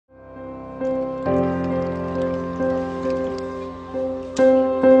The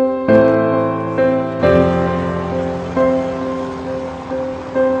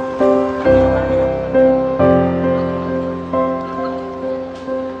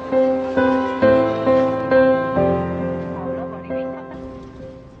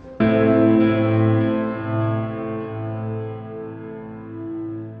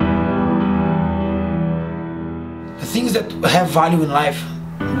things that have value in life,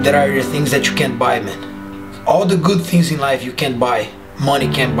 that are the things that you can't buy, man. All the good things in life you can't buy, money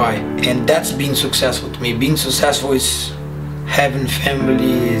can't buy, and that's being successful to me. Being successful is having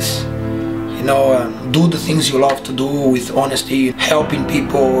families, you know, do the things you love to do with honesty, helping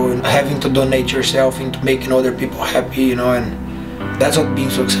people, having to donate yourself into making other people happy, you know, and that's what being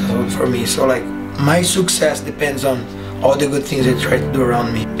successful for me. So like, my success depends on all the good things I try to do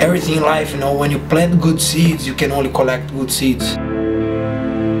around me. Everything in life, you know, when you plant good seeds, you can only collect good seeds.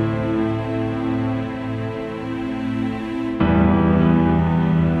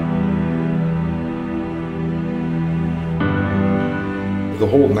 The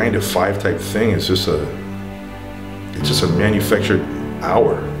whole 9-to-5 type thing is just a manufactured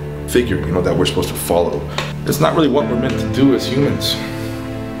hour figure, you know, that we're supposed to follow. It's not really what we're meant to do as humans,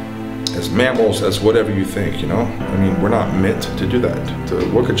 as mammals, as whatever you think, you know? I mean, we're not meant to do that. To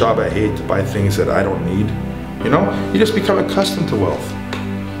work a job I hate, to buy things that I don't need, you know? You just become accustomed to wealth.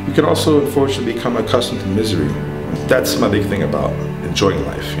 You can also, unfortunately, become accustomed to misery. That's my big thing about enjoying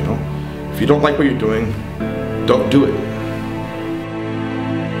life, you know? If you don't like what you're doing, don't do it.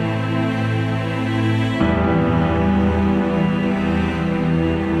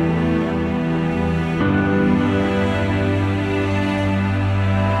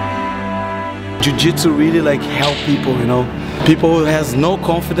 Jiu-Jitsu really like help people, you know. People who has no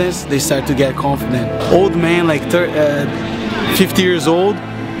confidence, they start to get confident. Old man, like 50 years old,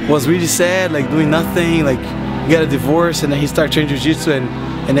 was really sad, like doing nothing, like get a divorce, and then he started training Jiu-Jitsu,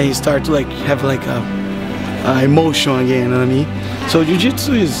 and then he started to like have like a emotion again, you know what I mean? So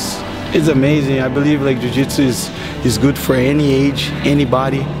Jiu-Jitsu is amazing. I believe like Jiu-Jitsu is good for any age,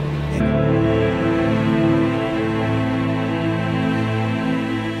 anybody.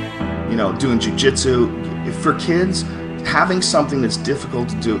 You know, doing jiu-jitsu, for kids, having something that's difficult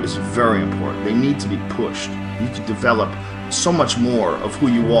to do is very important. They need to be pushed. You can develop so much more of who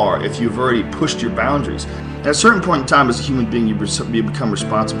you are if you've already pushed your boundaries. At a certain point in time as a human being, you become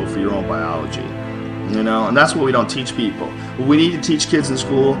responsible for your own biology. You know, and that's what we don't teach people. What we need to teach kids in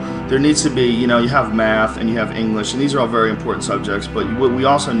school, there needs to be, you know, you have math and you have English, and these are all very important subjects, but what we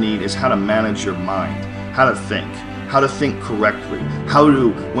also need is how to manage your mind, how to think correctly, how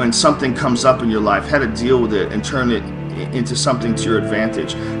to, when something comes up in your life, how to deal with it and turn it into something to your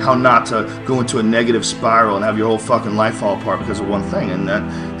advantage, how not to go into a negative spiral and have your whole fucking life fall apart because of one thing. And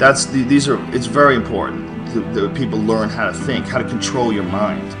it's very important that people learn how to think, how to control your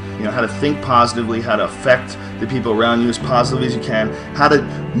mind, you know, how to think positively, how to affect the people around you as positively as you can, how to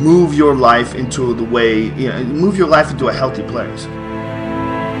move your life into the way, you know, move your life into a healthy place.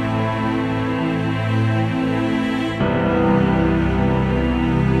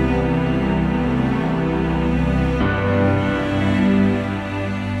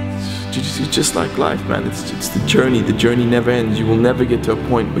 Jiu-Jitsu is just like life, man. It's the journey. The journey never ends. You will never get to a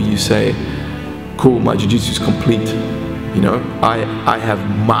point where you say, cool, my Jiu-Jitsu is complete. You know, I have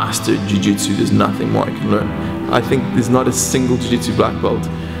mastered Jiu-Jitsu. There's nothing more I can learn. I think there's not a single Jiu-Jitsu black belt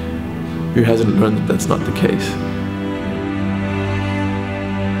who hasn't learned that that's not the case.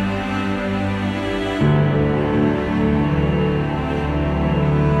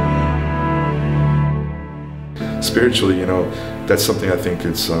 Spiritually, you know, that's something I think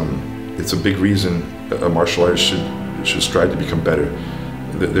it's a big reason a martial artist should strive to become better.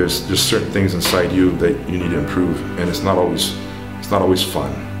 There's just certain things inside you that you need to improve, and it's not always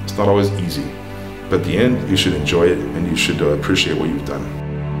fun. It's not always easy. But at the end, you should enjoy it, and you should appreciate what you've done.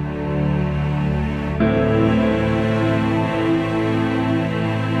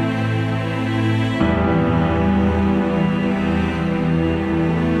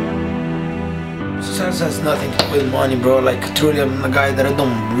 Success has nothing to do with money, bro. Like, truly, I'm a guy that I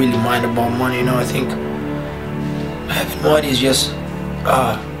don't really mind about money, you know. I think having money is just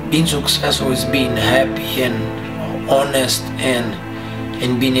being successful is being happy and honest and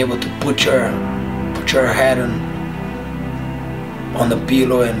being able to put your head on the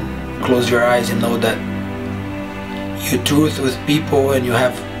pillow and close your eyes and know that you're truth with people and you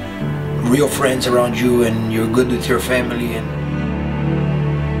have real friends around you and you're good with your family. And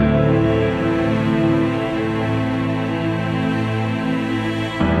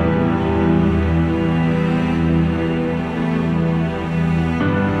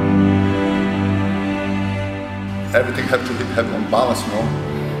everything have to have on balance, you know.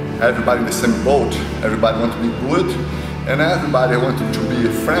 Everybody in the same boat, everybody wants to be good, and everybody wants to be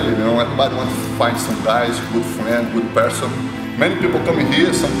friendly, you know. Everybody wants to find some guys, good friend, good person. Many people come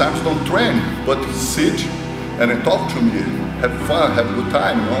here, sometimes don't train, but sit and then talk to me, have fun, have a good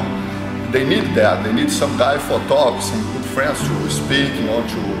time, you know. They need that, they need some guy for talk, some good friends to speak, you know,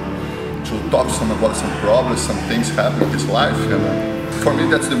 to talk to some about some problems, some things happen in his life. And for me,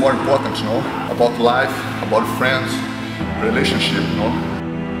 that's the more important, you know, about life, about friends, relationship, you know.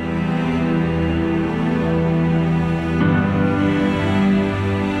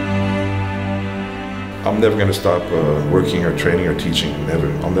 I'm never going to stop working or training or teaching.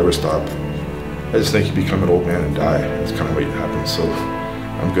 Never. I'll never stop. I just think you become an old man and die. That's kind of what happens. So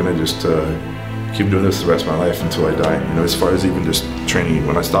I'm going to just keep doing this the rest of my life until I die. You know, as far as even just training.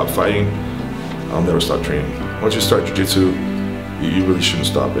 When I stop fighting, I'll never stop training. Once you start jiu-jitsu, you really shouldn't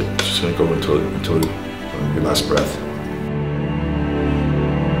stop it. It's just going to go until your last breath.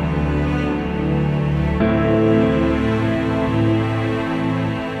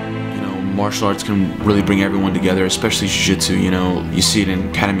 Martial arts can really bring everyone together, especially jiu-jitsu. You know, you see it in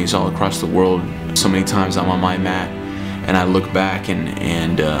academies all across the world. So many times I'm on my mat and I look back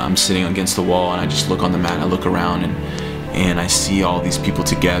and I'm sitting against the wall and I just look on the mat and I look around and I see all these people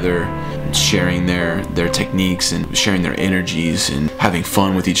together sharing their techniques and sharing their energies and having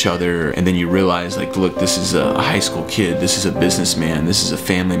fun with each other. And then you realize, like, look, this is a high school kid, this is a businessman, this is a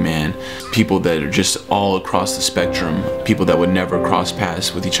family man, people that are just all across the spectrum, people that would never cross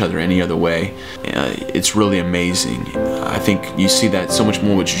paths with each other any other way. It's really amazing. I think you see that so much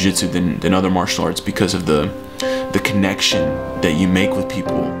more with jiu-jitsu than other martial arts because of the connection that you make with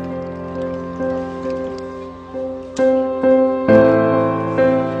people.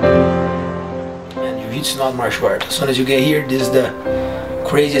 It's not martial art. As soon as you get here, this is the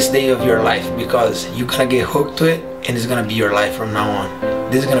craziest day of your life because you're gonna get hooked to it and it's gonna be your life from now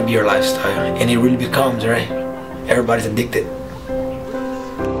on. This is gonna be your lifestyle and it really becomes, right? Everybody's addicted.